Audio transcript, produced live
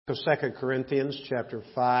2 Corinthians chapter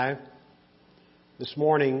 5. This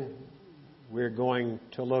morning we're going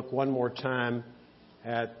to look one more time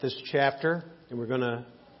at this chapter, and we're going to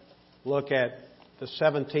look at the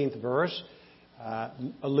 17th verse.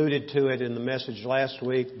 Alluded to it in the message last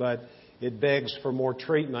week, but it begs for more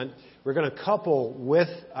treatment. We're going to couple with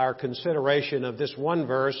our consideration of this one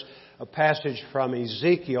verse a passage from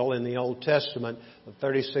Ezekiel in the Old Testament, the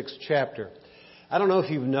 36th chapter. I don't know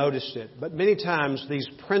if you've noticed it, but many times these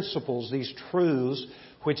principles, these truths,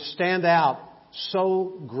 which stand out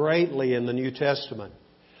so greatly in the New Testament,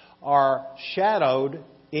 are shadowed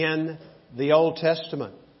in the Old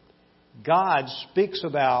Testament. God speaks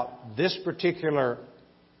about this particular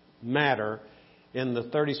matter in the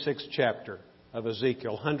 36th chapter of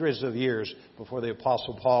Ezekiel, hundreds of years before the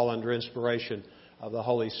Apostle Paul, under inspiration of the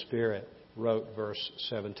Holy Spirit, wrote verse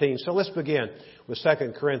 17. So let's begin with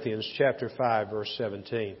 2 Corinthians chapter 5, verse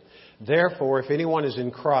 17. Therefore, if anyone is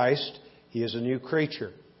in Christ, he is a new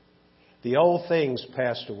creature. The old things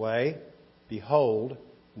passed away. Behold,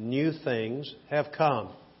 new things have come.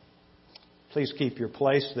 Please keep your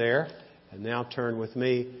place there. And now turn with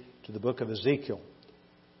me to the book of Ezekiel,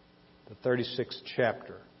 the 36th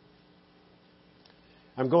chapter.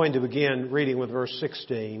 I'm going to begin reading with verse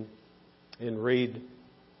 16 and read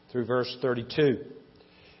through verse 32.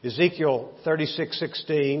 Ezekiel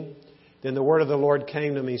 36:16. Then the word of the Lord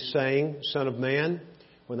came to me, saying, Son of man,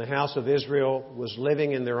 when the house of Israel was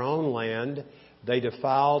living in their own land, they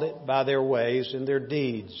defiled it by their ways and their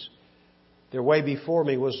deeds. Their way before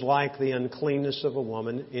me was like the uncleanness of a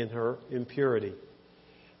woman in her impurity.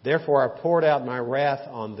 Therefore I poured out my wrath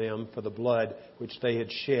on them for the blood which they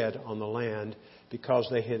had shed on the land, because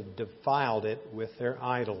they had defiled it with their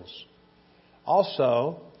idols.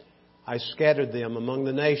 Also, I scattered them among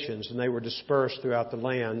the nations, and they were dispersed throughout the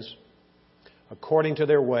lands. According to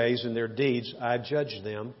their ways and their deeds, I judged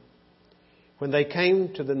them. When they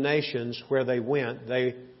came to the nations where they went,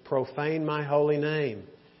 they profaned my holy name,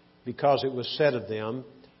 because it was said of them,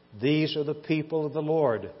 These are the people of the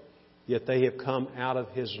Lord, yet they have come out of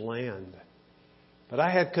His land. But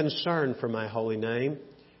I had concern for my holy name,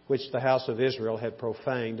 which the house of Israel had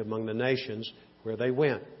profaned among the nations where they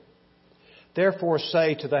went. Therefore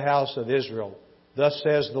say to the house of Israel, Thus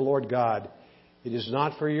says the Lord God, It is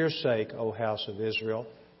not for your sake, O house of Israel,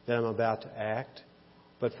 that I am about to act,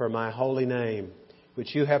 but for my holy name,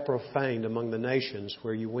 which you have profaned among the nations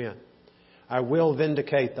where you went. I will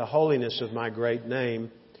vindicate the holiness of my great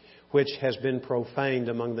name, which has been profaned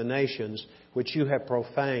among the nations, which you have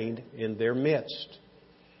profaned in their midst.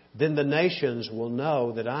 Then the nations will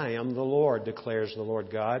know that I am the Lord, declares the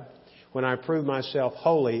Lord God, when I prove myself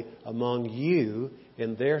holy among you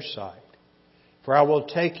in their sight. For I will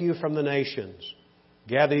take you from the nations,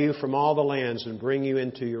 gather you from all the lands, and bring you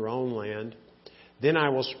into your own land. Then I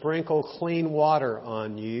will sprinkle clean water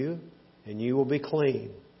on you, and you will be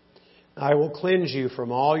clean. I will cleanse you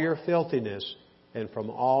from all your filthiness and from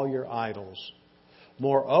all your idols.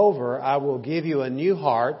 Moreover, I will give you a new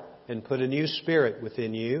heart and put a new spirit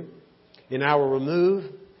within you. And I will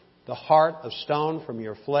remove the heart of stone from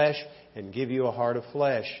your flesh and give you a heart of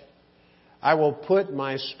flesh. I will put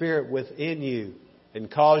my spirit within you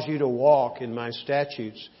and cause you to walk in my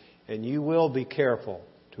statutes, and you will be careful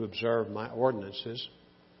to observe my ordinances.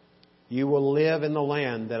 You will live in the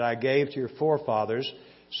land that I gave to your forefathers,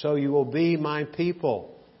 so you will be my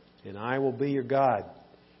people, and I will be your God.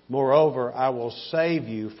 Moreover, I will save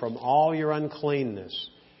you from all your uncleanness,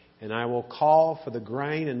 and I will call for the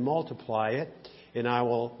grain and multiply it, and I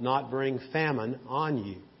will not bring famine on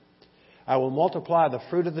you. I will multiply the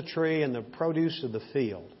fruit of the tree and the produce of the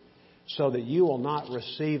field, so that you will not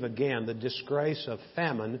receive again the disgrace of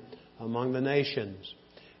famine among the nations.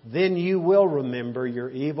 Then you will remember your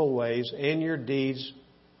evil ways and your deeds,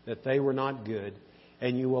 that they were not good,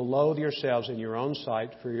 and you will loathe yourselves in your own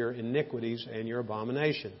sight for your iniquities and your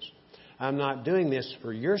abominations. I'm not doing this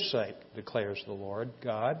for your sake, declares the Lord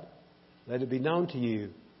God. Let it be known to you.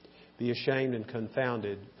 Be ashamed and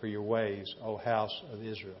confounded for your ways, O house of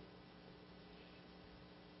Israel.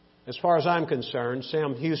 As far as I'm concerned,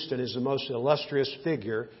 Sam Houston is the most illustrious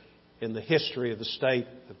figure in the history of the state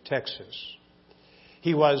of Texas.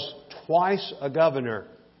 He was twice a governor,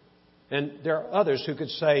 and there are others who could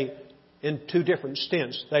say in two different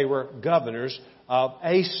stints they were governors of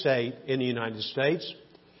a state in the United States,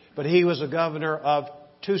 but he was a governor of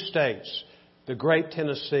two states, the great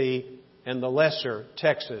Tennessee and the lesser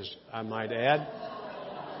Texas, I might add.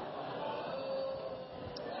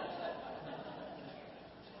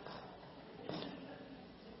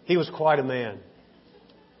 He was quite a man.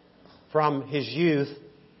 From his youth,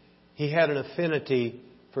 he had an affinity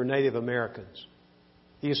for Native Americans.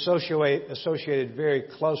 He associated very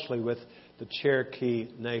closely with the Cherokee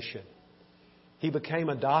Nation. He became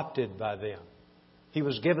adopted by them. He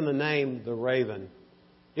was given the name the Raven.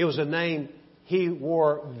 It was a name he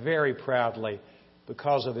wore very proudly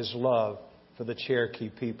because of his love for the Cherokee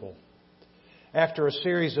people. After a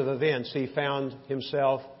series of events, he found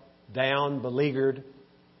himself down, beleaguered,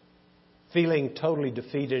 feeling totally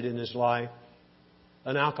defeated in his life,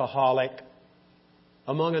 an alcoholic,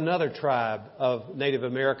 among another tribe of Native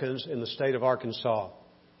Americans in the state of Arkansas.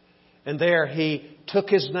 And there he took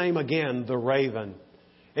his name again, the Raven,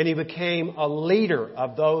 and he became a leader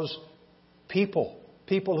of those people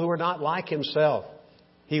who were not like himself.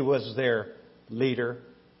 He was their leader.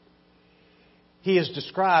 He is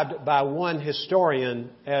described by one historian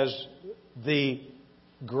as the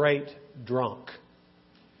great drunk.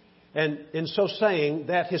 And in so saying,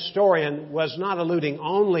 that historian was not alluding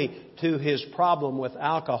only to his problem with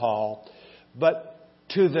alcohol, but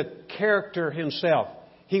to the character himself.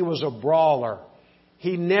 He was a brawler.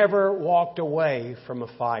 He never walked away from a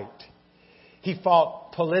fight. He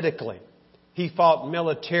fought politically. He fought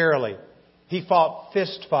militarily. He fought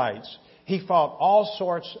fist fights. He fought all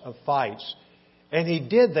sorts of fights. And he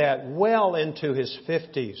did that well into his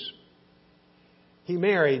 50s. He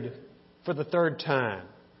married for the third time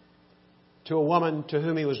to a woman to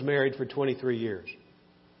whom he was married for 23 years.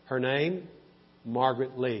 Her name,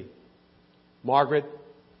 Margaret Lee. Margaret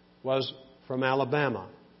was from Alabama.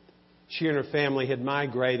 She and her family had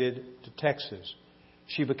migrated to Texas.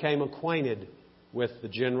 She became acquainted with the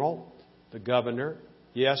general, the governor,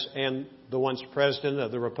 yes, and the once president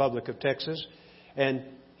of the Republic of Texas. And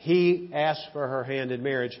he asked for her hand in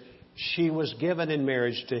marriage. She was given in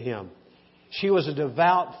marriage to him. She was a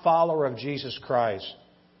devout follower of Jesus Christ,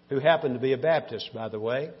 who happened to be a Baptist, by the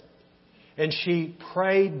way. And she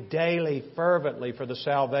prayed daily, fervently for the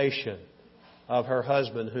salvation of her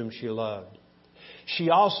husband, whom she loved. She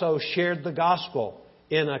also shared the gospel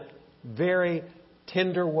in a very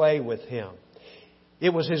tender way with him.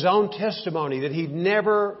 It was his own testimony that he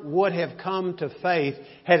never would have come to faith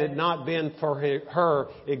had it not been for her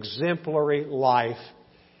exemplary life.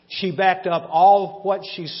 She backed up all what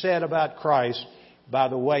she said about Christ by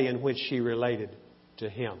the way in which she related to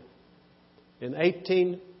him. In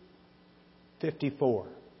 1854,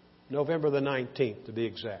 November the 19th to be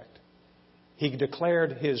exact, he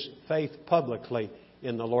declared his faith publicly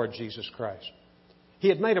in the Lord Jesus Christ. He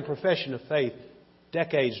had made a profession of faith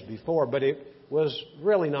decades before, but it was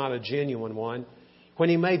really not a genuine one. When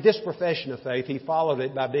he made this profession of faith, he followed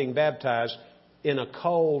it by being baptized in a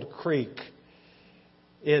cold creek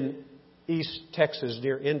in East Texas,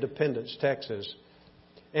 near Independence, Texas.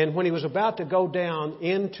 And when he was about to go down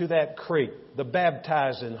into that creek, the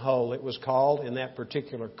baptizing hole it was called in that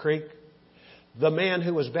particular creek, the man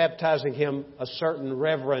who was baptizing him, a certain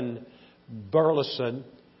Reverend Burleson,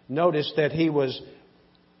 noticed that he was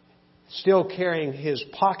still carrying his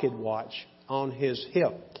pocket watch on his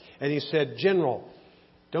hip. And he said, "General,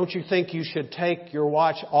 don't you think you should take your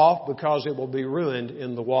watch off because it will be ruined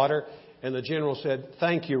in the water?" And the general said,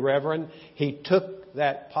 "Thank you, Reverend." He took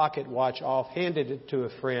that pocket watch off, handed it to a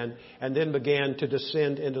friend, and then began to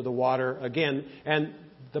descend into the water again. And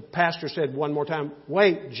the pastor said one more time,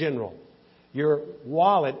 "Wait, General, your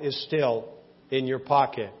wallet is still in your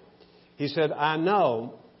pocket." He said, "I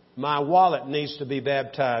know, my wallet needs to be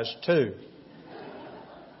baptized too."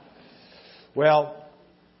 Well,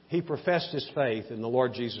 he professed his faith in the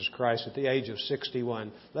Lord Jesus Christ at the age of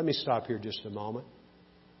 61. Let me stop here just a moment.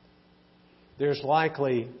 There's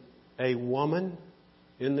likely a woman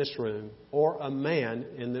in this room or a man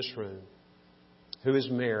in this room who is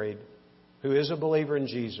married, who is a believer in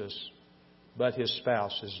Jesus, but his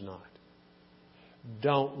spouse is not.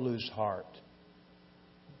 Don't lose heart.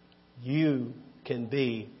 You can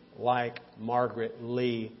be like Margaret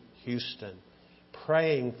Lee Houston,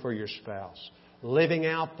 praying for your spouse, living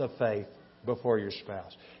out the faith before your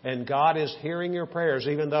spouse. And God is hearing your prayers,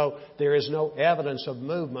 even though there is no evidence of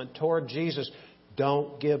movement toward Jesus.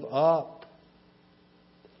 Don't give up.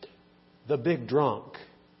 The big drunk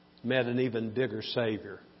met an even bigger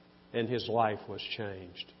Savior, and his life was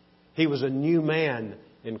changed. He was a new man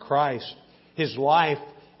in Christ. His life,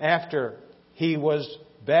 after he was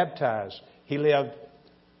baptized, he lived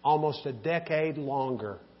almost a decade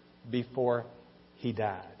longer before he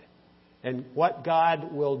died. And what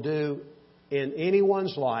God will do in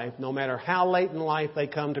anyone's life, no matter how late in life they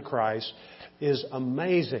come to Christ, is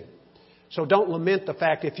amazing. So don't lament the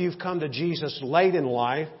fact if you've come to Jesus late in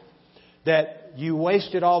life that you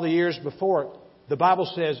wasted all the years before. The Bible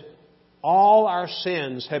says all our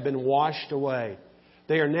sins have been washed away.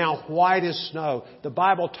 They are now white as snow. The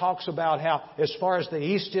Bible talks about how as far as the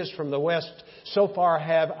east is from the west, so far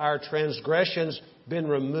have our transgressions been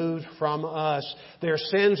removed from us. Their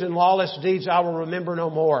sins and lawless deeds I will remember no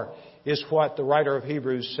more, is what the writer of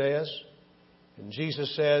Hebrews says. And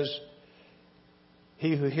Jesus says,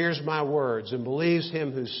 he who hears my words and believes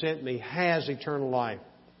Him who sent me has eternal life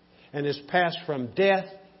and is passed from death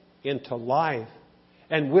into life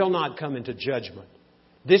and will not come into judgment.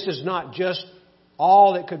 This is not just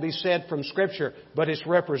all that could be said from Scripture, but it's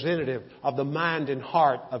representative of the mind and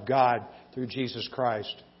heart of God through Jesus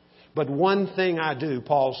Christ. But one thing I do,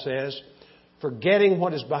 Paul says, forgetting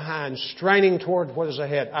what is behind, straining toward what is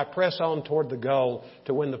ahead, I press on toward the goal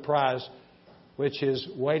to win the prize which is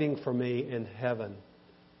waiting for me in heaven.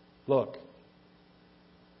 Look,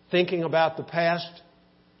 thinking about the past,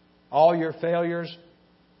 all your failures,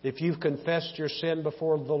 if you've confessed your sin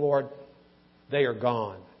before the Lord, they are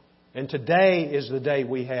gone. And today is the day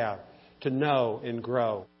we have to know and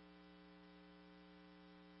grow.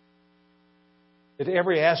 That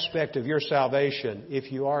every aspect of your salvation,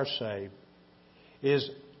 if you are saved, is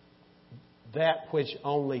that which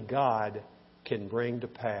only God can bring to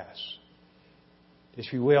pass.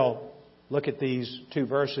 If you will, look at these two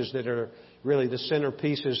verses that are really the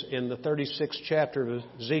centerpieces in the 36th chapter of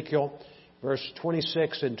Ezekiel, verse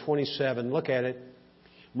 26 and 27. Look at it.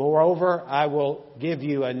 Moreover, I will give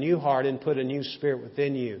you a new heart and put a new spirit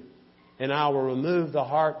within you. And I will remove the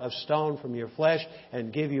heart of stone from your flesh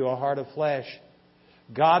and give you a heart of flesh.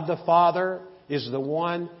 God the Father is the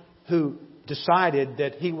one who decided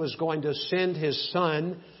that He was going to send His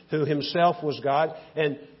Son, who Himself was God,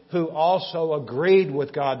 and who also agreed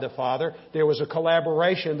with God the Father. There was a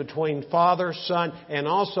collaboration between Father, Son, and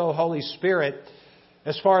also Holy Spirit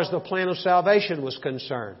as far as the plan of salvation was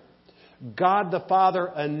concerned. God the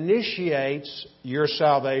Father initiates your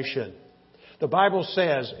salvation. The Bible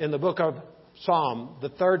says in the book of Psalm, the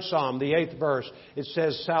 3rd Psalm, the 8th verse, it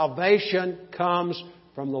says, salvation comes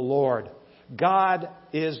from the Lord. God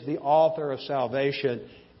is the author of salvation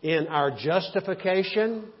in our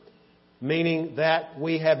justification, meaning that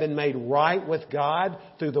we have been made right with God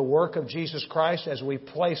through the work of Jesus Christ as we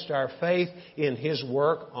placed our faith in His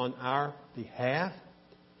work on our behalf.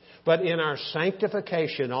 But in our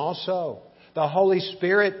sanctification also, the Holy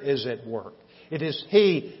Spirit is at work. It is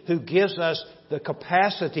He who gives us the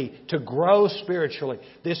capacity to grow spiritually.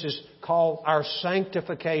 This is called our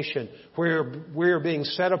sanctification, where we're being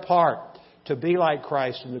set apart to be like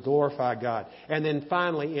Christ and to glorify God. And then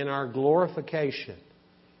finally, in our glorification,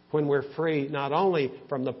 when we're free not only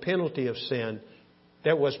from the penalty of sin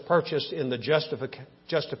that was purchased in the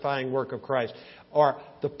justifying work of Christ, or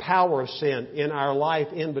the power of sin in our life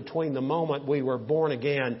in between the moment we were born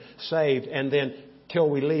again, saved, and then till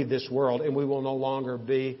we leave this world and we will no longer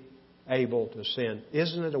be able to sin.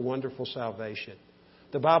 Isn't it a wonderful salvation?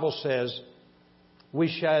 The Bible says we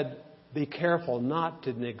should be careful not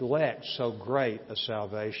to neglect so great a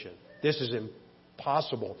salvation. This is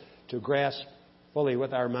impossible to grasp fully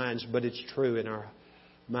with our minds, but it's true in our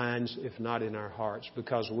minds, if not in our hearts,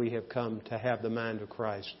 because we have come to have the mind of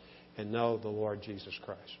Christ and know the Lord Jesus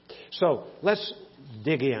Christ. So let's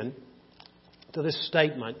dig in to this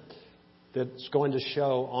statement that's going to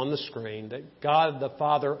show on the screen that God the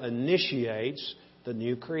Father initiates the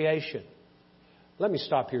new creation. Let me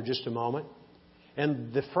stop here just a moment.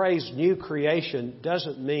 And the phrase new creation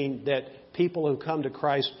doesn't mean that people who come to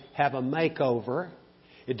Christ have a makeover.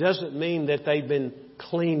 It doesn't mean that they've been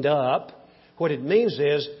cleaned up. What it means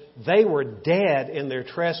is they were dead in their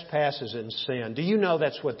trespasses and sin. Do you know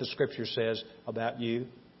that's what the Scripture says about you?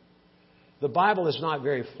 The Bible is not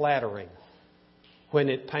very flattering when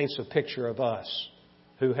it paints a picture of us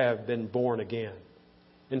who have been born again.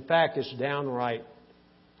 In fact, it's downright,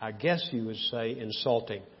 I guess you would say,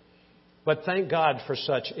 insulting. But thank God for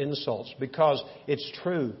such insults, because it's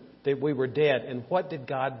true that we were dead. And what did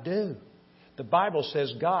God do? The Bible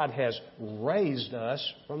says God has raised us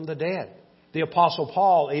from the dead. The Apostle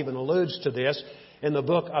Paul even alludes to this in the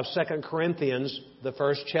book of 2 Corinthians, the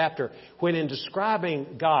 1st chapter, when in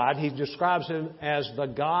describing God, he describes Him as the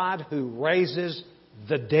God who raises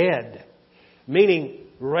the dead, meaning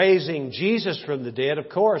raising Jesus from the dead, of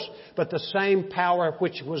course, but the same power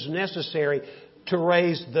which was necessary to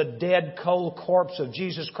raise the dead, cold corpse of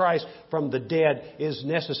Jesus Christ from the dead is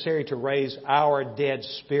necessary to raise our dead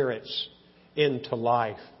spirits into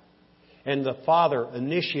life. And the Father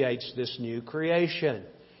initiates this new creation.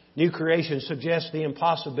 New creation suggests the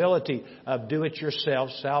impossibility of do-it-yourself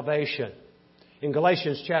salvation. In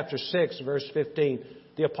Galatians chapter 6, verse 15,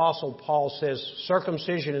 the Apostle Paul says,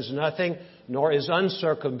 circumcision is nothing, nor is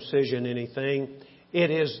uncircumcision anything.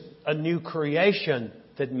 It is a new creation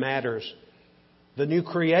that matters. The new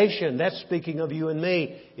creation, that's speaking of you and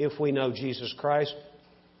me if we know Jesus Christ.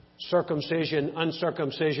 Circumcision,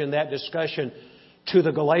 uncircumcision, that discussion to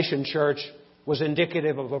the Galatian church was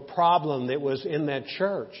indicative of a problem that was in that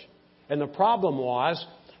church. And the problem was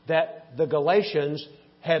that the Galatians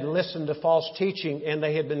had listened to false teaching, and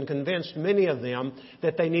they had been convinced, many of them,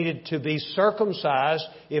 that they needed to be circumcised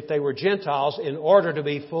if they were Gentiles in order to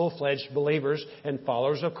be full-fledged believers and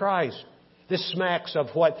followers of Christ. This smacks of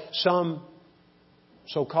what some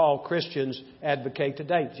so-called Christians advocate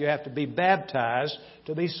today. You have to be baptized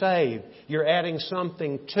to be saved. You're adding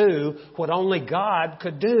something to what only God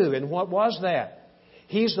could do. And what was that?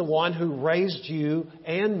 He's the one who raised you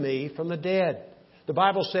and me from the dead. The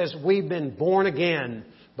Bible says we've been born again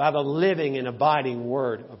by the living and abiding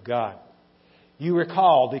Word of God. You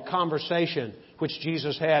recall the conversation which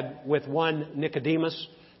Jesus had with one Nicodemus.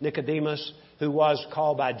 Nicodemus, who was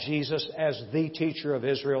called by Jesus as the teacher of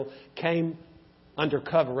Israel, came under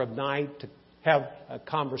cover of night to have a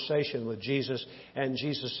conversation with Jesus. And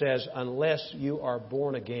Jesus says, unless you are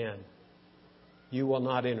born again, you will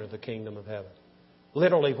not enter the kingdom of heaven.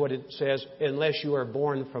 Literally what it says, unless you are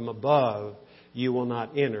born from above, you will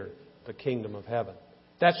not enter the kingdom of heaven.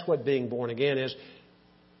 That's what being born again is.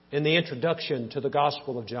 In the introduction to the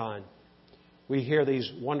Gospel of John, we hear these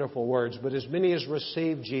wonderful words, but as many as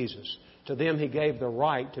received Jesus, to them He gave the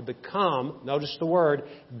right to become, notice the word,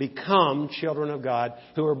 become children of God,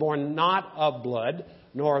 who are born not of blood,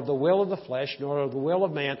 nor of the will of the flesh, nor of the will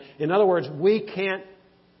of man. In other words, we can't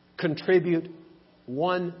contribute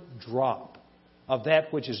one drop of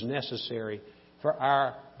that which is necessary for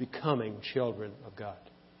our becoming children of God,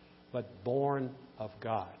 but born of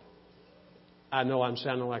God. I know I'm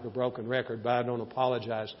sounding like a broken record, but I don't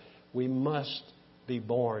apologize. We must be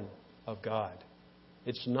born of God.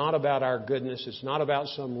 It's not about our goodness. It's not about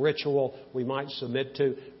some ritual we might submit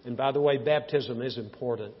to. And by the way, baptism is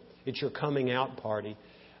important. It's your coming out party.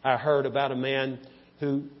 I heard about a man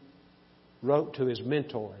who wrote to his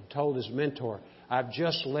mentor and told his mentor, I've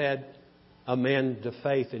just led a man to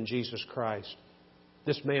faith in Jesus Christ.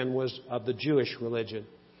 This man was of the Jewish religion.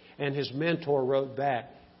 And his mentor wrote back,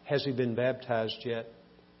 has he been baptized yet?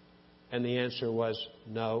 And the answer was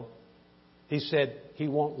no. He said he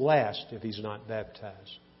won't last if he's not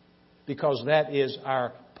baptized. Because that is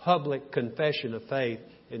our public confession of faith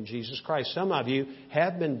in Jesus Christ. Some of you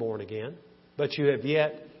have been born again, but you have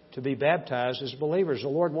yet to be baptized as believers. The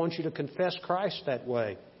Lord wants you to confess Christ that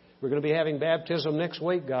way. We're going to be having baptism next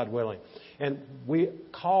week, God willing. And we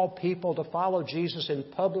call people to follow Jesus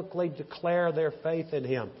and publicly declare their faith in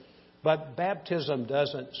Him. But baptism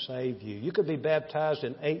doesn't save you. You could be baptized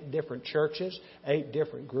in 8 different churches, 8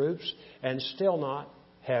 different groups, and still not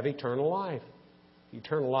have eternal life.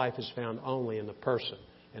 Eternal life is found only in the person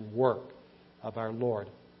and work of our Lord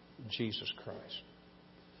Jesus Christ.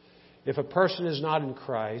 If a person is not in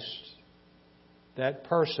Christ, that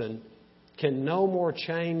person can no more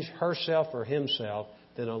change herself or himself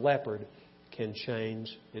than a leopard can change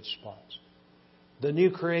its spots. The new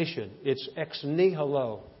creation, it's ex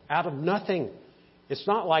nihilo, out of nothing. It's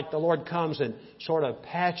not like the Lord comes and sort of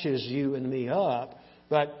patches you and me up,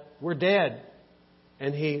 but we're dead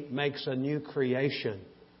and He makes a new creation.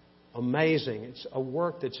 Amazing. It's a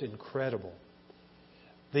work that's incredible.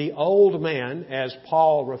 The old man, as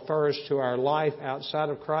Paul refers to our life outside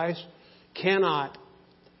of Christ, cannot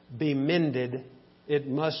be mended. It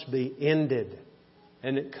must be ended.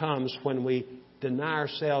 And it comes when we deny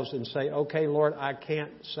ourselves and say, okay, Lord, I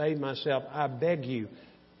can't save myself. I beg you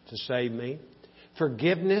to save me.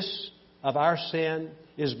 Forgiveness of our sin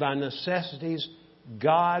is by necessities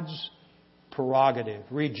God's prerogative.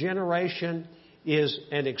 Regeneration is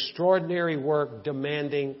an extraordinary work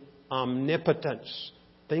demanding omnipotence.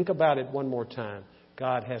 Think about it one more time.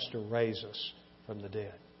 God has to raise us from the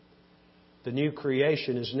dead. The new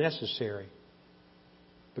creation is necessary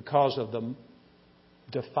because of the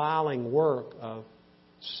defiling work of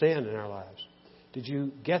sin in our lives. Did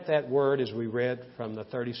you get that word as we read from the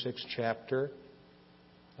 36th chapter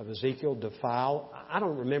of Ezekiel, defile? I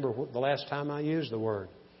don't remember the last time I used the word,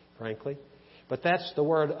 frankly. But that's the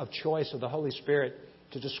word of choice of the Holy Spirit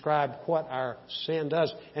to describe what our sin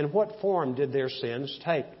does. And what form did their sins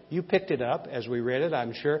take? You picked it up as we read it,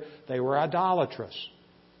 I'm sure. They were idolatrous.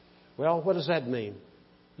 Well, what does that mean?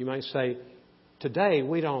 You might say, today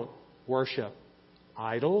we don't worship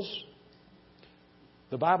idols.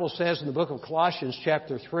 The Bible says in the book of Colossians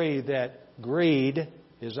chapter 3 that greed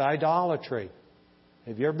is idolatry.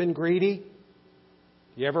 Have you ever been greedy?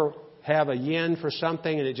 You ever have a yen for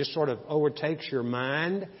something and it just sort of overtakes your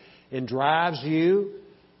mind and drives you?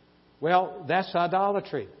 Well, that's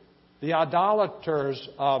idolatry. The idolaters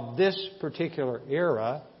of this particular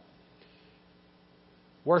era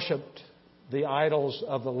worshipped the idols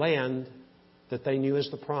of the land that they knew as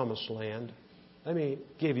the Promised Land. Let me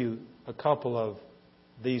give you a couple of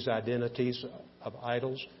these identities of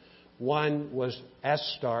idols. One was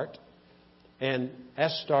Astarte. And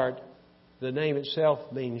Astarte, the name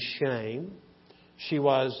itself means shame. She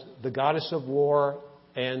was the goddess of war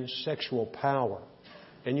and sexual power.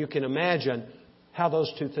 And you can imagine how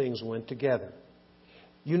those two things went together.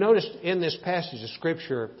 You noticed in this passage of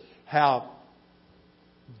Scripture how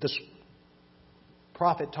the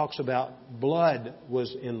prophet talks about blood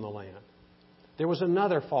was in the land. There was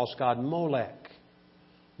another false god, Molech.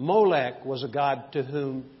 Molech was a god to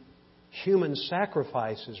whom human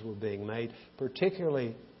sacrifices were being made,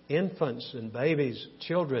 particularly infants and babies,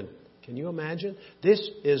 children. Can you imagine? This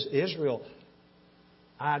is Israel.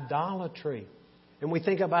 Idolatry. And we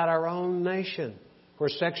think about our own nation, where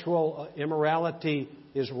sexual immorality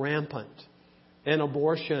is rampant and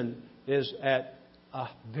abortion is at a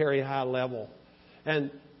very high level.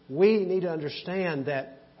 And we need to understand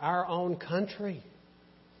that our own country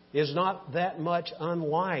is not that much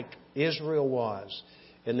unlike Israel was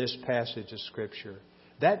in this passage of Scripture.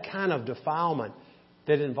 That kind of defilement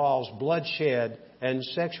that involves bloodshed and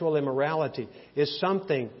sexual immorality is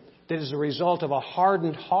something that is a result of a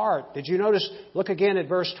hardened heart. Did you notice? Look again at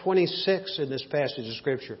verse 26 in this passage of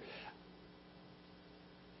Scripture.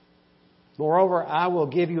 Moreover, I will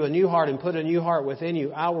give you a new heart and put a new heart within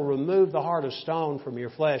you. I will remove the heart of stone from your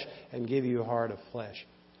flesh and give you a heart of flesh.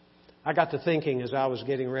 I got to thinking as I was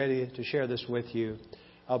getting ready to share this with you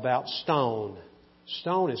about stone.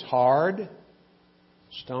 Stone is hard.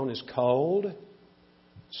 Stone is cold.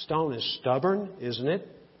 Stone is stubborn, isn't it?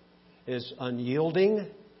 It's unyielding.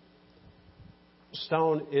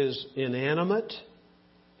 Stone is inanimate.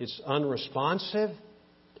 It's unresponsive.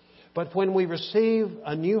 But when we receive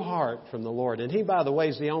a new heart from the Lord, and He, by the way,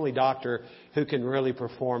 is the only doctor who can really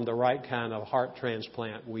perform the right kind of heart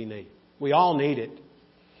transplant we need. We all need it.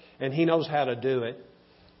 And He knows how to do it.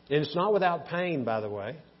 And it's not without pain, by the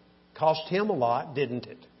way. Cost Him a lot, didn't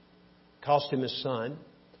it? Cost Him His Son.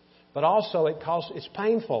 But also it's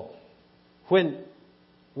painful when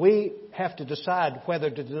we have to decide whether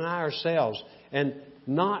to deny ourselves and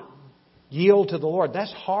not yield to the Lord.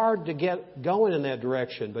 That's hard to get going in that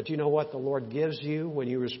direction. But you know what the Lord gives you when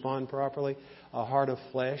you respond properly? A heart of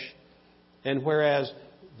flesh. And whereas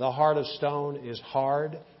the heart of stone is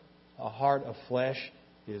hard, a heart of flesh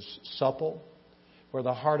is supple. Where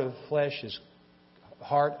the heart of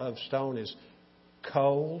stone is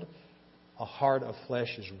cold, a heart of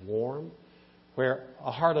flesh is warm. Where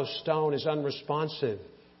a heart of stone is unresponsive,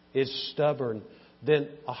 is stubborn, then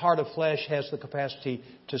a heart of flesh has the capacity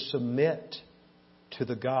to submit to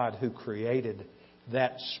the God who created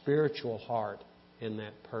that spiritual heart in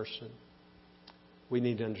that person. We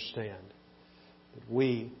need to understand that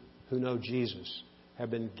we who know Jesus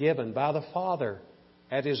have been given by the Father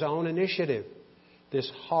at His own initiative this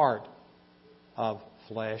heart of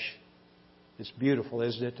flesh. It's beautiful,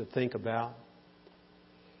 isn't it, to think about?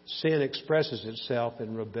 Sin expresses itself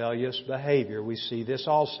in rebellious behavior. We see this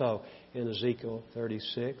also in Ezekiel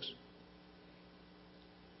 36.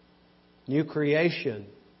 New creation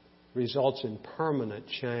results in permanent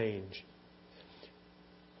change.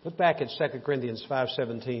 Look back at 2 Corinthians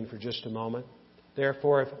 5:17 for just a moment.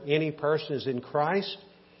 Therefore, if any person is in Christ,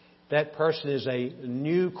 that person is a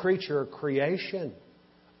new creature, creation.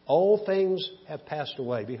 Old things have passed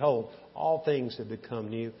away. Behold, all things have become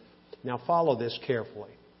new. Now follow this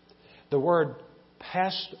carefully. The word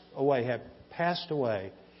passed away, have passed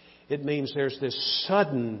away, it means there's this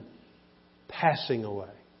sudden passing away.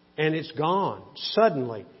 And it's gone.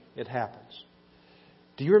 Suddenly it happens.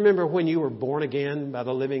 Do you remember when you were born again by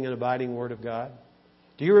the living and abiding Word of God?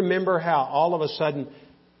 Do you remember how all of a sudden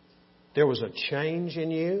there was a change in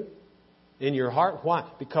you, in your heart? Why?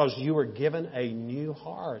 Because you were given a new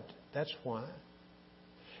heart. That's why.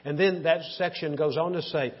 And then that section goes on to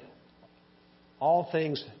say, all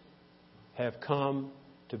things have come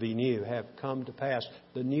to be new, have come to pass.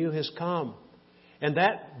 The new has come. And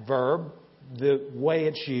that verb, the way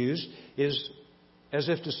it's used, is as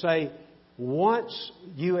if to say, once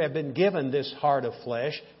you have been given this heart of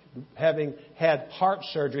flesh, having had heart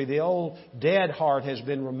surgery, the old dead heart has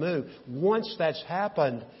been removed. Once that's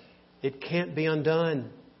happened, it can't be undone.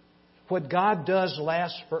 What God does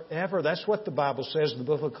lasts forever. That's what the Bible says in the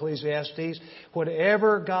book of Ecclesiastes.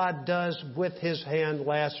 Whatever God does with His hand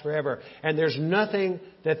lasts forever. And there's nothing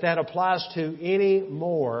that applies to any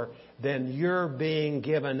more than you're being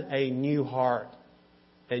given a new heart.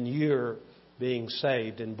 And you're being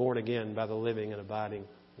saved and born again by the living and abiding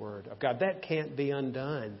Word of God. That can't be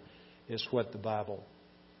undone, is what the Bible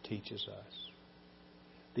teaches us.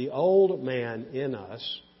 The old man in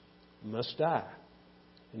us must die.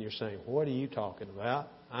 And you're saying, what are you talking about?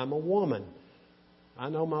 I'm a woman. I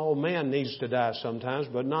know my old man needs to die sometimes,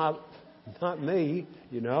 but not me,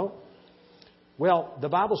 you know. Well, the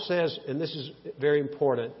Bible says, and this is very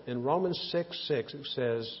important, in Romans 6:6 it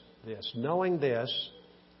says this, knowing this,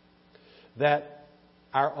 that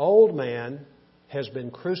our old man has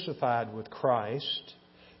been crucified with Christ,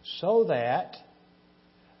 so that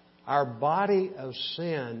our body of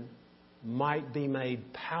sin might be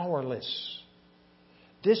made powerless.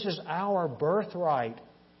 This is our birthright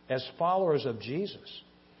as followers of Jesus.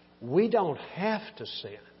 We don't have to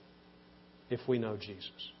sin if we know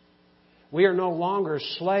Jesus. We are no longer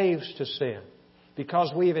slaves to sin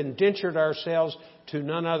because we have indentured ourselves to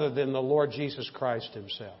none other than the Lord Jesus Christ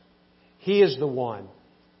Himself. He is the one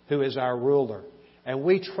who is our ruler, and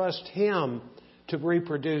we trust Him to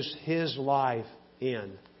reproduce His life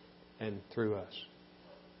in and through us.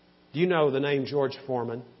 Do you know the name George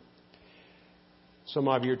Foreman? Some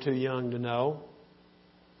of you are too young to know,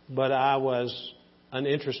 but I was an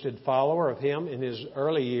interested follower of him in his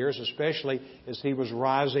early years, especially as he was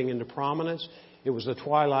rising into prominence. It was the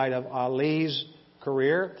twilight of Ali's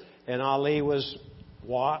career, and Ali was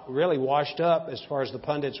really washed up as far as the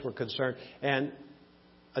pundits were concerned. And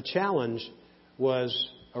a challenge was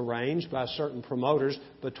arranged by certain promoters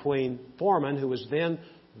between Foreman, who was then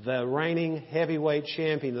the reigning heavyweight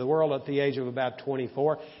champion of the world at the age of about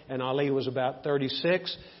 24, and Ali was about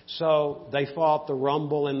 36. So they fought the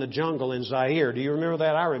Rumble in the Jungle in Zaire. Do you remember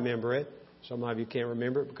that? I remember it. Some of you can't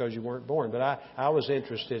remember it because you weren't born, but I was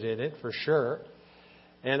interested in it for sure.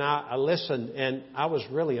 And I listened, and I was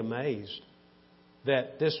really amazed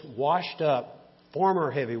that this washed up former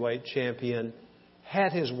heavyweight champion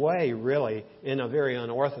had his way really in a very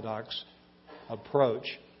unorthodox approach.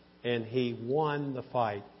 And he won the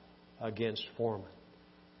fight against Foreman.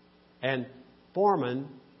 And Foreman,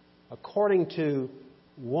 according to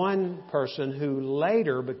one person who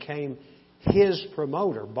later became his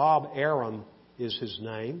promoter, Bob Arum is his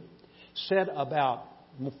name, said about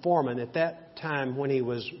Foreman at that time when he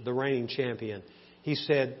was the reigning champion, he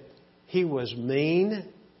said he was mean,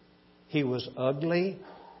 he was ugly,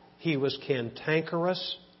 he was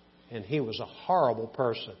cantankerous, and he was a horrible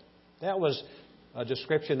person. That was a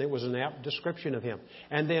description that was an apt description of him.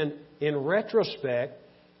 And then in retrospect,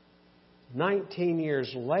 19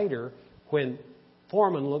 years later, when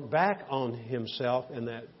Foreman looked back on himself in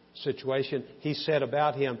that situation, he said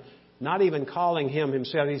about him, not even calling him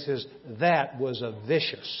himself, he says, that was a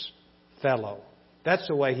vicious fellow. That's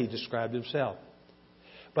the way he described himself.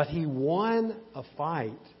 But he won a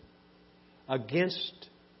fight against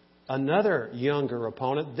another younger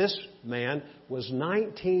opponent. This man was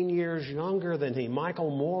 19 years younger than he,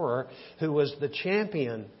 Michael Moorer, who was the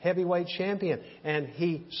champion, heavyweight champion. And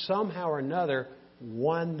he somehow or another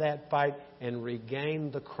won that fight and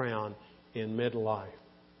regained the crown in midlife.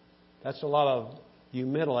 That's a lot of you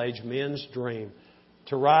middle-aged men's dream,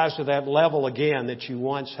 to rise to that level again that you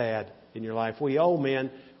once had in your life. We old men,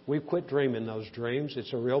 we've quit dreaming those dreams.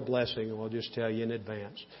 It's a real blessing, and we'll just tell you in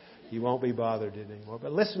advance. You won't be bothered anymore.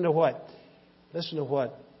 But listen to what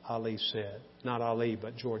Ali said. Not Ali,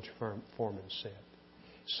 but George Foreman said.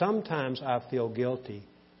 Sometimes I feel guilty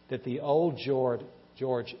that the old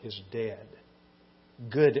George is dead.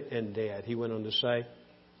 Good and dead, he went on to say.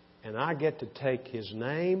 And I get to take his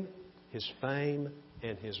name, his fame,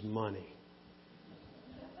 and his money.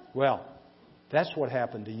 Well, that's what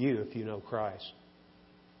happened to you if you know Christ.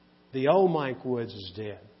 The old Mike Woods is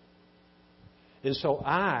dead. And so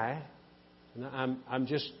I know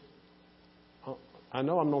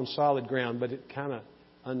I'm on solid ground, but it kind of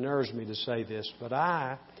unnerves me to say this, but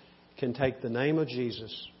I can take the name of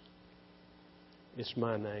Jesus. It's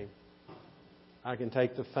my name. I can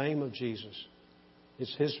take the fame of Jesus.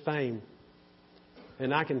 It's His fame.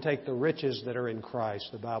 And I can take the riches that are in Christ,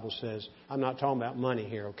 the Bible says. I'm not talking about money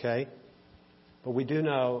here, okay? But we do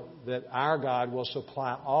know that our God will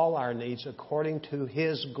supply all our needs according to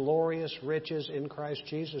His glorious riches in Christ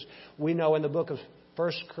Jesus. We know in the book of 2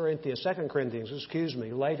 Corinthians,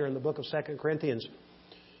 later in the book of 2 Corinthians,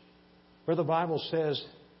 where the Bible says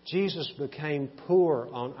Jesus became poor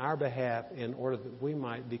on our behalf in order that we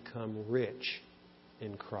might become rich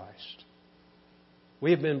in Christ. We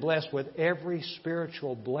have been blessed with every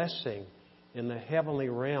spiritual blessing in the heavenly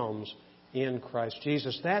realms in Christ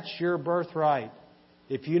Jesus. That's your birthright.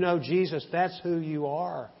 If you know Jesus, that's who you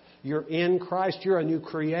are. You're in Christ. You're a new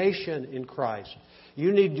creation in Christ.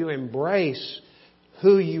 You need to embrace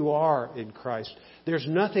who you are in Christ. There's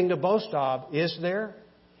nothing to boast of, is there?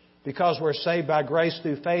 Because we're saved by grace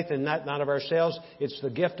through faith and not of ourselves. It's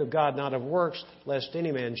the gift of God, not of works, lest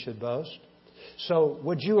any man should boast. So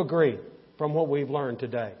would you agree from what we've learned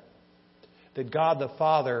today that God the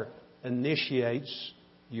Father initiates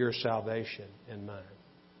your salvation and mine?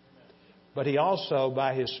 But He also,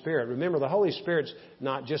 by His Spirit, remember the Holy Spirit's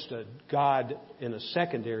not just a God in a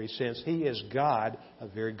secondary sense. He is God, a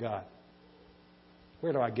very God.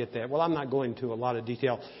 Where do I get that? Well, I'm not going into a lot of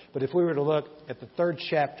detail. But if we were to look at the 3rd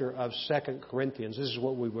chapter of 2 Corinthians, this is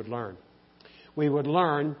what we would learn. We would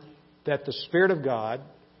learn that the Spirit of God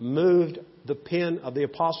moved the pen of the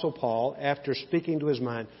Apostle Paul after speaking to his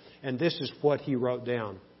mind. And this is what he wrote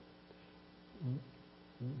down.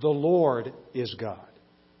 The Lord is God.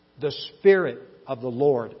 The Spirit of the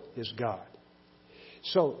Lord is God.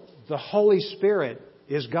 So the Holy Spirit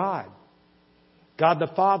is God. God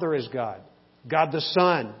the Father is God. God the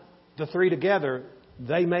Son, the three together,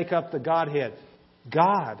 they make up the Godhead.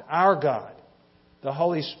 God, our God, the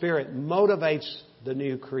Holy Spirit motivates the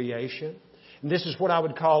new creation. And this is what I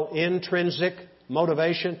would call intrinsic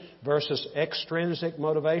motivation versus extrinsic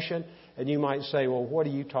motivation. And you might say, well, what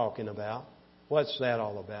are you talking about? What's that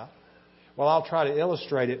all about? Well, I'll try to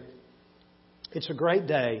illustrate it. It's a great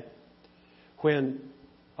day when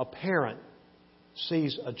a parent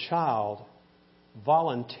sees a child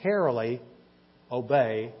voluntarily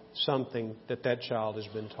obey something that child has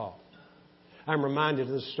been taught. I'm reminded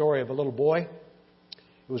of the story of a little boy.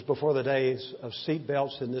 It was before the days of seat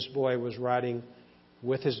belts, and this boy was riding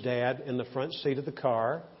with his dad in the front seat of the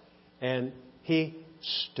car, and he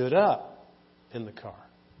stood up in the car.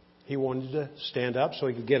 He wanted to stand up so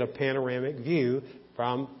he could get a panoramic view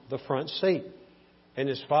from the front seat. And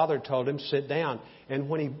his father told him, sit down. And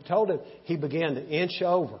when he told him, he began to inch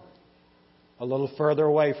over a little further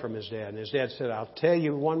away from his dad. And his dad said, I'll tell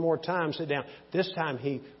you one more time, sit down. This time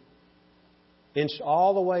he inched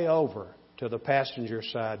all the way over to the passenger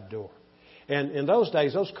side door. And in those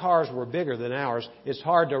days, those cars were bigger than ours. It's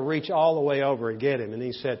hard to reach all the way over and get him. And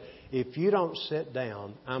he said, if you don't sit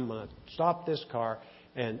down, I'm going to stop this car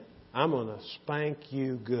and I'm going to spank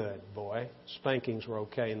you good, boy. Spankings were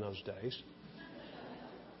okay in those days.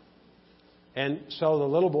 And so the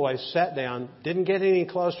little boy sat down, didn't get any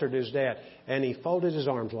closer to his dad, and he folded his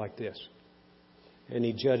arms like this. And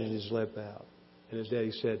he jutted his lip out. And his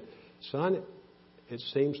daddy said, son, it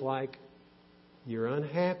seems like you're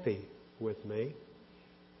unhappy with me.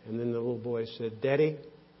 And then the little boy said, Daddy,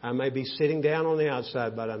 I may be sitting down on the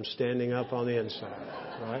outside, but I'm standing up on the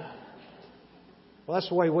inside. Right? Well, that's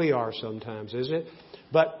the way we are sometimes, isn't it?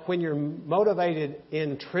 But when you're motivated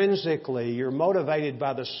intrinsically, you're motivated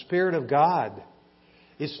by the Spirit of God.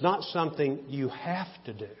 It's not something you have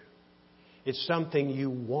to do. It's something you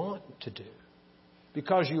want to do.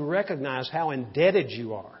 Because you recognize how indebted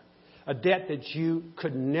you are. A debt that you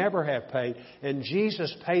could never have paid. And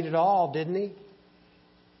Jesus paid it all, didn't He?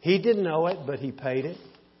 He didn't know it, but He paid it.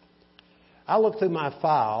 I looked through my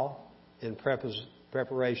file in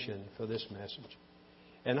preparation for this message.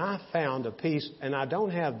 And I found a piece, and I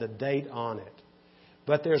don't have the date on it,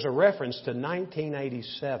 but there's a reference to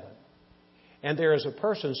 1987. And there is a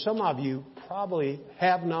person, some of you probably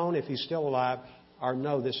have known, if he's still alive, or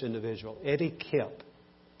know this individual, Eddie Kipp.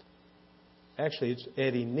 Actually, it's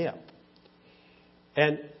Eddie Nip.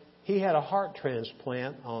 And he had a heart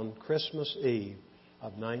transplant on Christmas Eve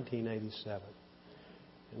of 1987.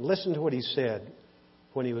 And listen to what he said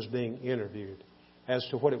when he was being interviewed as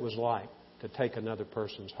to what it was like to take another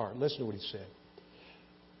person's heart. Listen to what he said.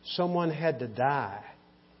 Someone had to die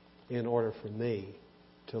in order for me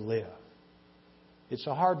to live. It's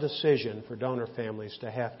a hard decision for donor families to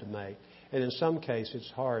have to make. And in some cases,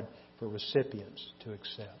 it's hard for recipients to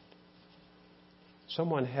accept.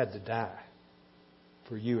 Someone had to die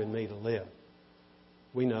for you and me to live.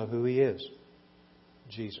 We know who He is.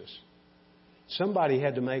 Jesus. Somebody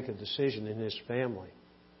had to make a decision in His family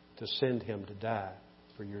to send Him to die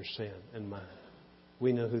for your sin and mine.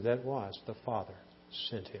 We know who that was. The Father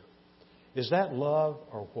sent Him. Is that love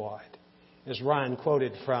or what? As Ryan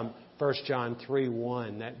quoted from 1 John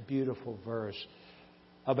 3:1, that beautiful verse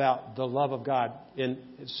about the love of God. And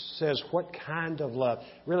it says, what kind of love?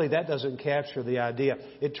 Really, that doesn't capture the idea.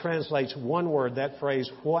 It translates one word, that phrase,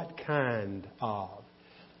 what kind of.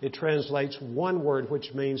 It translates one word,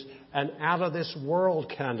 which means an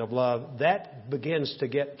out-of-this-world kind of love. That begins to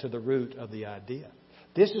get to the root of the idea.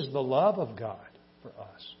 This is the love of God for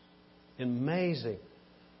us. Amazing.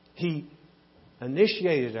 He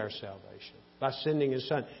initiated our salvation by sending His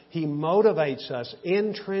Son. He motivates us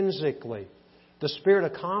intrinsically. The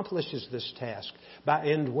Spirit accomplishes this task by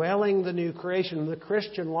indwelling the new creation. The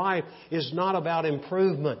Christian life is not about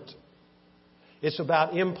improvement. It's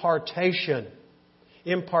about impartation.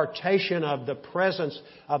 Impartation of the presence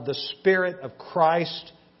of the Spirit of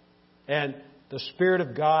Christ and the Spirit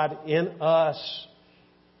of God in us.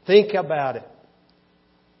 Think about it.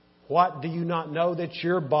 What, do you not know that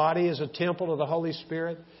your body is a temple of the Holy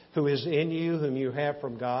Spirit who is in you, whom you have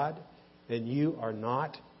from God? And you are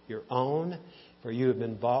not your own, for you have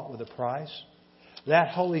been bought with a price. That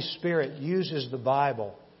Holy Spirit uses the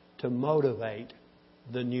Bible to motivate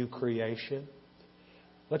the new creation.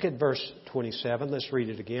 Look at verse 27. Let's read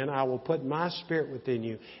it again. I will put my Spirit within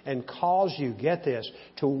you and cause you, get this,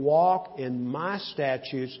 to walk in my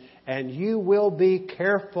statutes, and you will be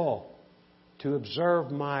careful to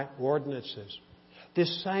observe my ordinances.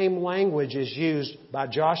 This same language is used by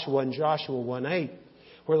Joshua in Joshua 1:8,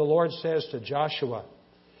 where the Lord says to Joshua,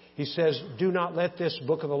 He says, do not let this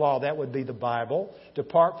book of the law, that would be the Bible,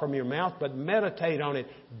 depart from your mouth, but meditate on it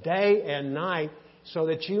day and night, so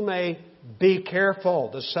that you may be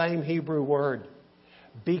careful, the same Hebrew word.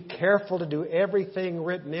 Be careful to do everything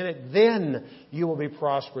written in it. Then you will be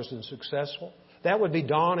prosperous and successful. That would be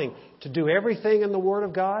daunting, to do everything in the Word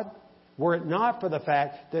of God, were it not for the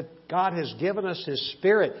fact that God has given us His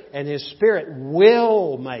Spirit, and His Spirit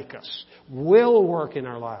will make us, will work in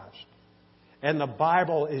our lives. And the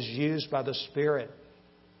Bible is used by the Spirit.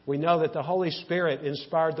 We know that the Holy Spirit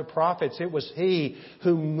inspired the prophets. It was He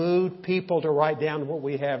who moved people to write down what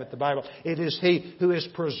we have at the Bible. It is He who has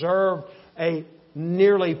preserved a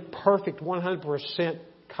nearly perfect 100%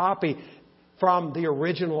 copy from the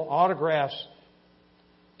original autographs.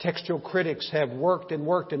 Textual critics have worked and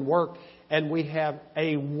worked and worked, and we have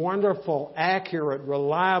a wonderful, accurate,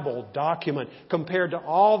 reliable document compared to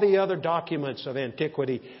all the other documents of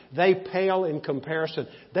antiquity. They pale in comparison.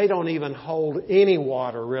 They don't even hold any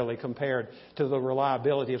water, really, compared to the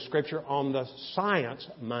reliability of Scripture on the science,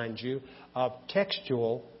 mind you, of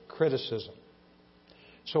textual criticism.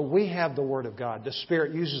 So we have the Word of God. The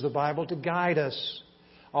Spirit uses the Bible to guide us.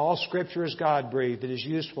 All Scripture is God-breathed. It is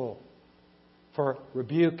useful for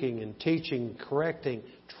rebuking and teaching, correcting,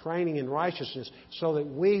 training in righteousness, so that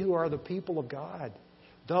we who are the people of God,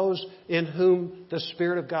 those in whom the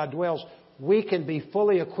Spirit of God dwells, we can be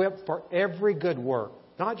fully equipped for every good work.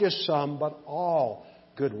 Not just some, but all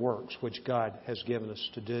good works which God has given us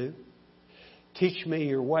to do. Teach me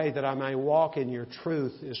your way that I may walk in your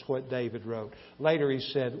truth, is what David wrote. Later he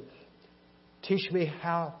said, teach me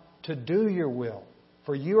how to do your will.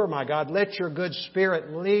 For you are my God. Let your good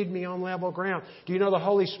Spirit lead me on level ground. Do you know the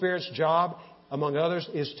Holy Spirit's job, among others,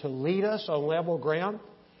 is to lead us on level ground?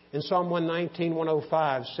 In Psalm 119,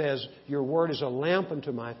 105 says, your word is a lamp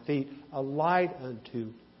unto my feet, a light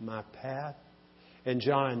unto my path. In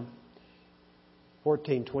John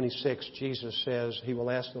 14:26, Jesus says He will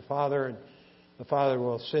ask the Father, and the Father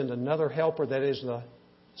will send another helper, that is the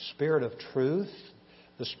Spirit of truth,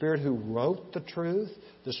 the Spirit who wrote the truth,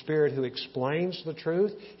 the Spirit who explains the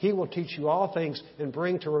truth. He will teach you all things and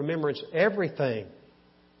bring to remembrance everything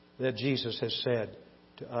that Jesus has said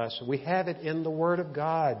to us. We have it in the Word of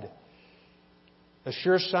God. A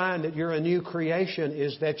sure sign that you're a new creation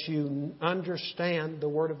is that you understand the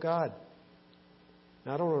Word of God.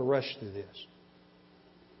 Now, I don't want to rush through this.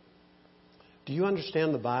 Do you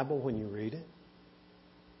understand the Bible when you read it?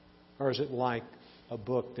 Or is it like a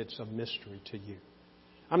book that's a mystery to you?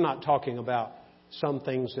 I'm not talking about some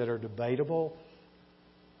things that are debatable,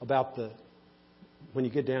 about when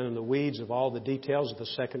you get down in the weeds of all the details of the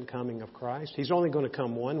second coming of Christ. He's only going to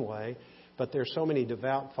come one way, but there's so many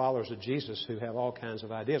devout followers of Jesus who have all kinds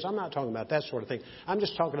of ideas. I'm not talking about that sort of thing. I'm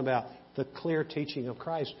just talking about the clear teaching of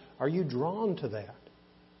Christ. Are you drawn to that?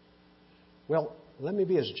 Well, let me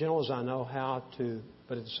be as gentle as I know how to,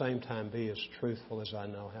 but at the same time be as truthful as I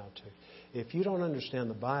know how to. If you don't understand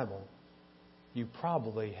the Bible, you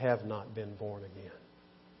probably have not been born again.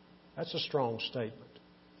 That's a strong statement.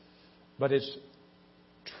 But it's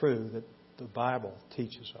true that the Bible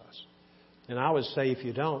teaches us. And I would say if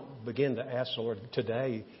you don't, begin to ask the Lord.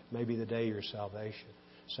 Today may be the day of your salvation.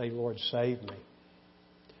 Say, Lord, save me.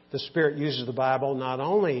 The Spirit uses the Bible not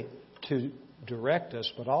only to direct us,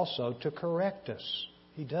 but also to correct us.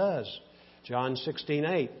 He does. John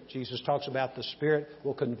 16:8, Jesus talks about the Spirit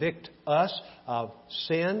will convict us of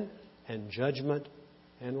sin and judgment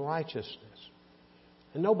and righteousness.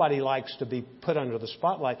 And nobody likes to be put under the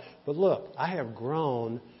spotlight. But look, I have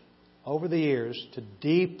grown over the years to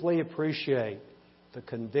deeply appreciate the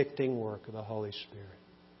convicting work of the Holy Spirit.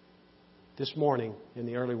 This morning in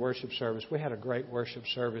the early worship service, we had a great worship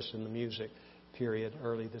service in the music period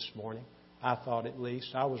early this morning. I thought, at least.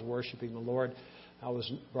 I was worshiping the Lord. I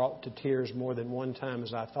was brought to tears more than one time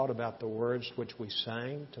as I thought about the words which we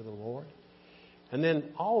sang to the Lord. And then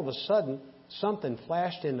all of a sudden, something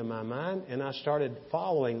flashed into my mind, and I started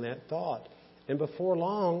following that thought. And before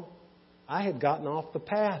long, I had gotten off the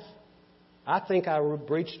path. I think I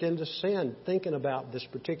breached into sin thinking about this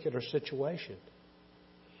particular situation.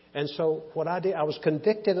 And so what I did, I was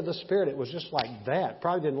convicted of the Spirit. It was just like that.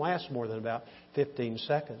 Probably didn't last more than about 15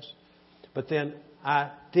 seconds. But then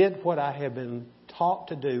I did what I had been taught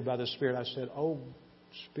to do by the Spirit. I said, "Oh,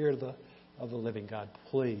 Spirit of the living God,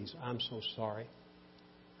 please, I'm so sorry.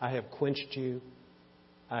 I have quenched you.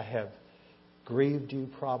 I have grieved you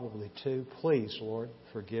probably too. Please, Lord,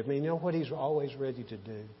 forgive me." You know what He's always ready to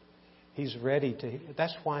do? He's ready to.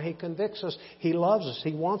 That's why He convicts us. He loves us.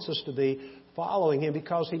 He wants us to be following Him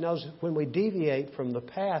because He knows when we deviate from the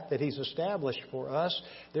path that He's established for us,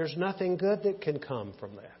 there's nothing good that can come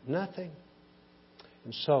from that. Nothing.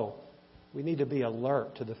 And so, we need to be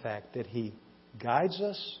alert to the fact that He guides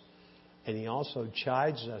us and He also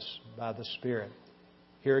chides us by the Spirit.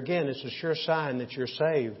 Here again, it's a sure sign that you're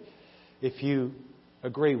saved. If you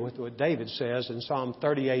agree with what David says in Psalm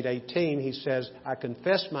 38:18, he says, "I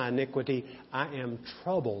confess my iniquity. I am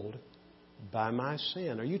troubled by my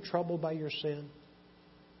sin." Are you troubled by your sin?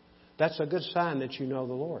 That's a good sign that you know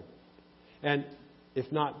the Lord. And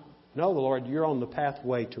if not know the Lord, you're on the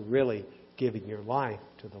pathway to really giving your life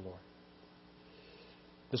to the Lord.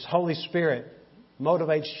 This Holy Spirit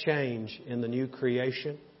motivates change in the new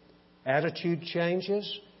creation. Attitude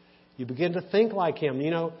changes. You begin to think like Him. You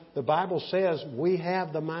know, the Bible says we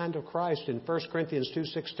have the mind of Christ in 1 Corinthians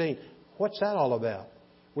 2:16. What's that all about?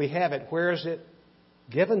 We have it. Where is it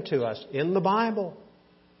given to us? In the Bible.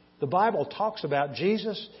 The Bible talks about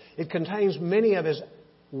Jesus. It contains many of His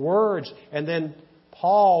words. And then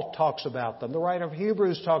Paul talks about them. The writer of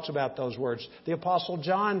Hebrews talks about those words. The Apostle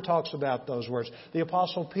John talks about those words. The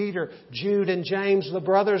Apostle Peter, Jude, and James, the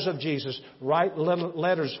brothers of Jesus, write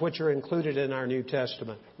letters which are included in our New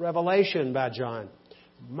Testament. Revelation by John.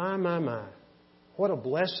 My. What a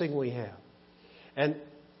blessing we have. And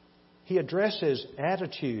he addresses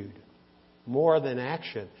attitude more than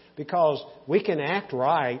action. Because we can act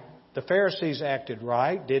right. The Pharisees acted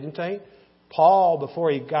right, didn't they? Paul, before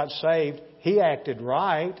he got saved, he acted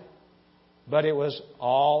right, but it was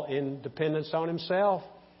all in dependence on himself.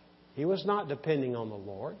 He was not depending on the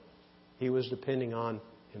Lord. He was depending on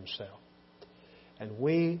himself. And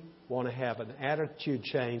we want to have an attitude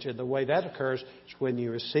change. And the way that occurs is when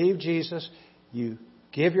you receive Jesus, you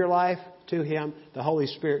give your life to Him, the Holy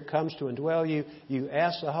Spirit comes to indwell you. You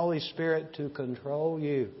ask the Holy Spirit to control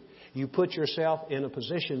you. You put yourself in a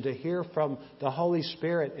position to hear from the Holy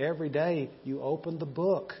Spirit every day. You open the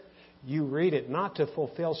book. You read it not to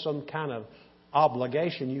fulfill some kind of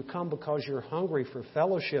obligation. You come because you're hungry for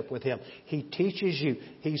fellowship with Him. He teaches you.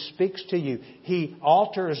 He speaks to you. He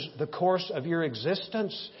alters the course of your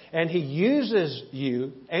existence. And He uses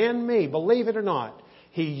you and me, believe it or not.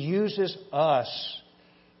 He uses us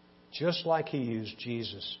just like He used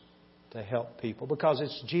Jesus to help people. Because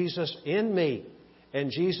it's Jesus in me and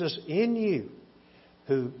Jesus in you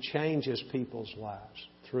who changes people's lives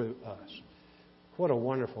through us. What a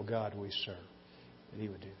wonderful God we serve, that He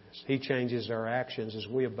would do this. He changes our actions as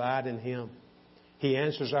we abide in Him. He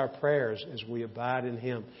answers our prayers as we abide in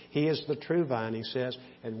Him. He is the true vine, He says,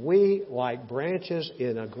 and we, like branches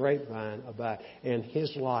in a grapevine, abide. And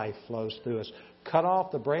His life flows through us. Cut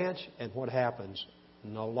off the branch, and what happens?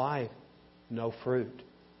 No life, no fruit.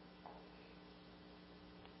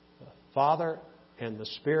 The Father and the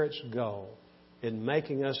Spirit's goal in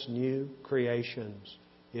making us new creations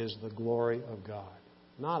is the glory of God,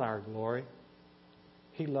 not our glory.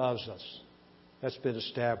 He loves us. That's been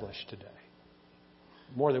established today.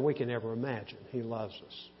 More than we can ever imagine. He loves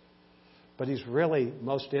us. But He's really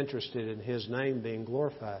most interested in His name being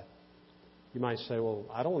glorified. You might say, well,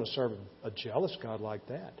 I don't want to serve a jealous God like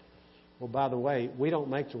that. Well, by the way, we don't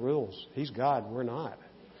make the rules. He's God, we're not.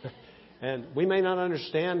 And we may not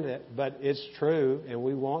understand it, but it's true, and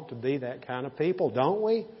we want to be that kind of people, don't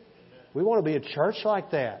we? We want to be a church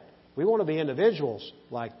like that. We want to be individuals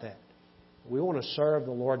like that. We want to serve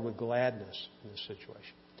the Lord with gladness in this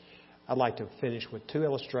situation. I'd like to finish with two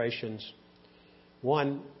illustrations.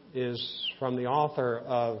 One is from the author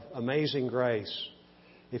of Amazing Grace.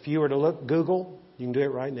 If you were to Google, you can do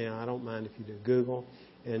it right now. I don't mind if you do Google,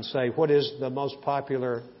 and say, what is the most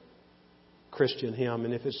popular Christian hymn?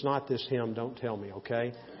 And if it's not this hymn, don't tell me,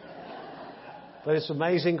 okay? But it's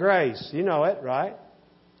Amazing Grace. You know it, right?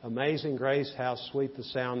 Amazing grace, how sweet the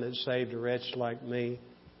sound that saved a wretch like me.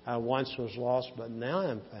 I once was lost, but now I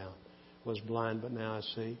am found. Was blind, but now I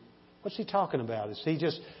see. What's he talking about? Is he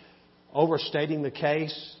just overstating the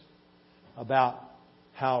case about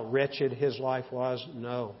how wretched his life was?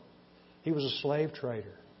 No. He was a slave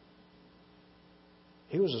trader.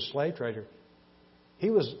 He was a slave trader. He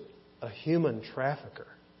was a human trafficker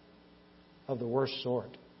of the worst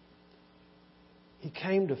sort. He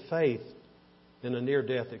came to faith in a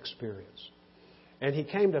near-death experience. And he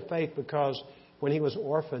came to faith because when he was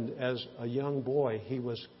orphaned as a young boy, he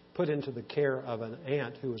was put into the care of an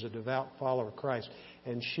aunt who was a devout follower of Christ.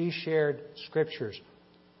 And she shared scriptures,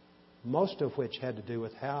 most of which had to do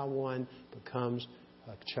with how one becomes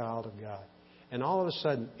a child of God. And all of a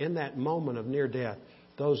sudden, in that moment of near death,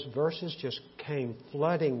 those verses just came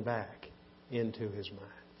flooding back into his mind.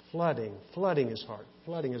 Flooding his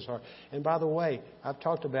heart. And by the way, I've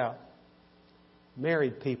talked about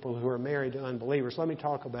married people who are married to unbelievers. Let me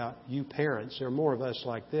talk about you parents. There are more of us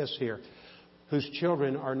like this here whose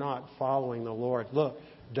children are not following the Lord. Look,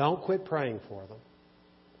 don't quit praying for them.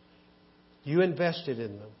 You invested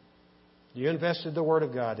in them. You invested the Word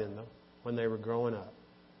of God in them when they were growing up.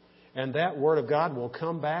 And that Word of God will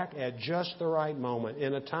come back at just the right moment,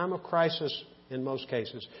 in a time of crisis in most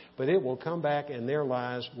cases. But it will come back and their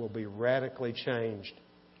lives will be radically changed.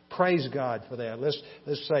 Praise God for that. Let's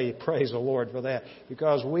say praise the Lord for that.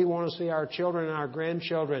 Because we want to see our children and our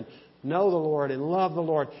grandchildren know the Lord and love the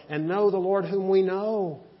Lord and know the Lord whom we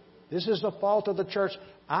know. This is the fault of the church.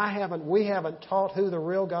 We haven't taught who the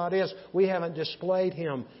real God is. We haven't displayed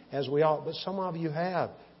Him as we ought. But some of you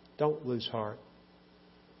have. Don't lose heart.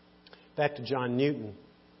 Back to John Newton.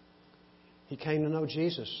 He came to know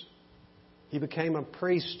Jesus. He became a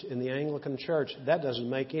priest in the Anglican Church. That doesn't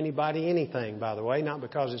make anybody anything, by the way. Not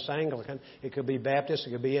because it's Anglican. It could be Baptist.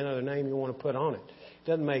 It could be any other name you want to put on it. It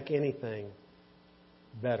doesn't make anything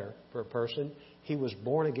better for a person. He was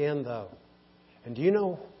born again, though. And do you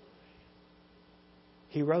know,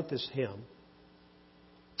 he wrote this hymn,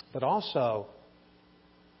 but also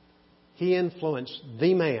he influenced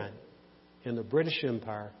the man in the British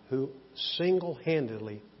Empire who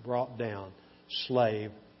single-handedly brought down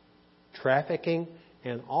slave trafficking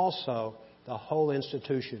and also the whole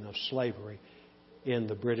institution of slavery in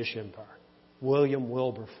the British Empire, William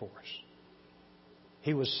Wilberforce.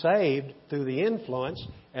 He was saved through the influence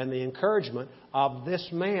and the encouragement of this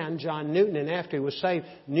man, John Newton. And after he was saved,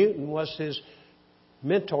 Newton was his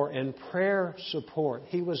mentor and prayer support.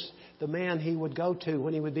 He was the man he would go to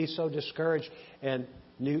when he would be so discouraged, and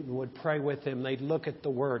Newton would pray with him. They'd look at the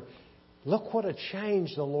Word. Look what a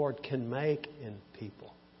change the Lord can make in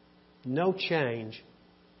people. No change,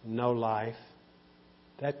 no life.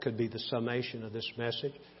 That could be the summation of this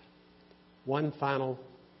message. One final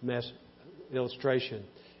illustration,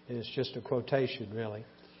 and it's just a quotation, really.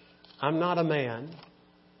 I'm not a man,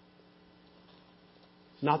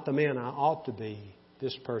 not the man I ought to be,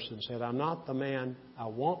 this person said. I'm not the man I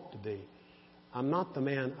want to be. I'm not the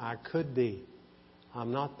man I could be.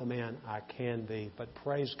 I'm not the man I can be. But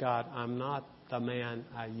praise God, I'm not the man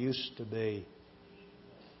I used to be.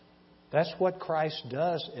 That's what Christ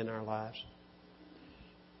does in our lives.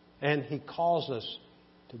 And He calls us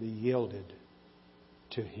to be yielded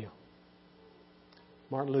to Him.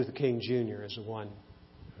 Martin Luther King Jr. is the one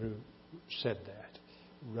who said that,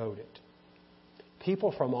 wrote it.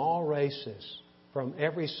 People from all races, from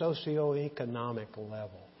every socioeconomic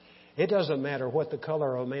level. It doesn't matter what the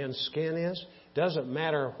color of a man's skin is. Doesn't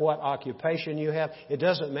matter what occupation you have. It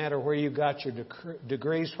doesn't matter where you got your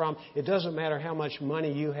degrees from. It doesn't matter how much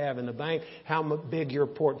money you have in the bank, how big your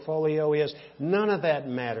portfolio is. None of that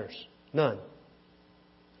matters. None.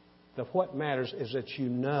 What matters is that you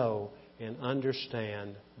know and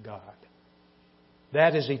understand God.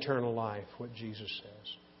 That is eternal life, what Jesus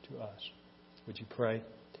says to us. Would you pray?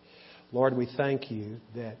 Lord, we thank You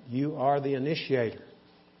that You are the initiator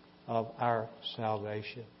of our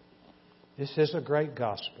salvation. This is a great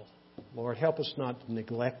gospel. Lord, help us not to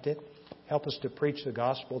neglect it. Help us to preach the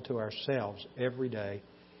gospel to ourselves every day,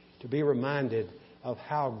 to be reminded of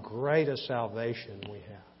how great a salvation we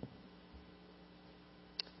have.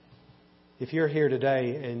 If you're here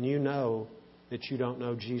today and you know that you don't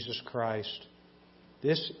know Jesus Christ,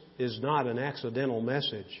 this is not an accidental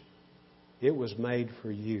message. It was made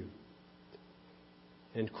for you.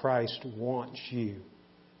 And Christ wants you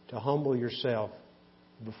to humble yourself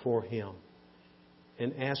before Him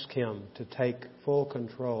and ask Him to take full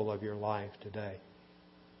control of your life today.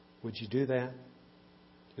 Would you do that?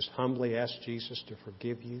 Just humbly ask Jesus to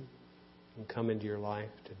forgive you and come into your life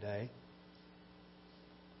today.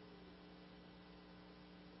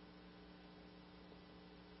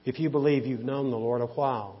 If you believe you've known the Lord a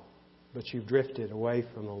while, but you've drifted away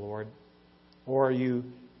from the Lord, or you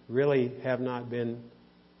really have not been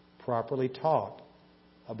properly taught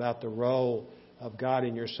about the role of God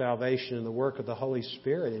in your salvation and the work of the Holy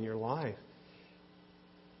Spirit in your life,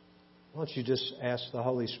 Why don't you just ask the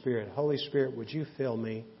Holy Spirit, Holy Spirit, would you fill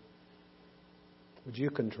me? Would you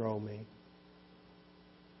control me?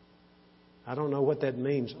 I don't know what that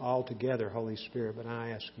means altogether, Holy Spirit, but I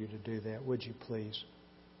ask you to do that. Would you please?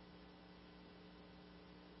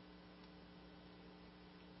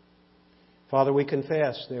 Father, we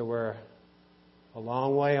confess that we're a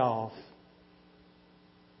long way off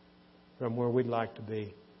from where we'd like to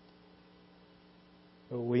be.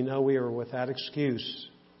 But we know we are without excuse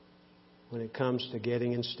when it comes to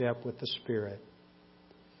getting in step with the Spirit.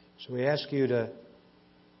 So we ask you to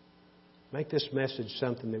make this message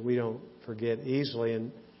something that we don't forget easily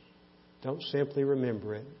and don't simply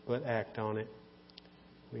remember it, but act on it.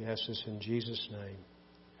 We ask this in Jesus'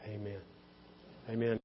 name. Amen. Amen.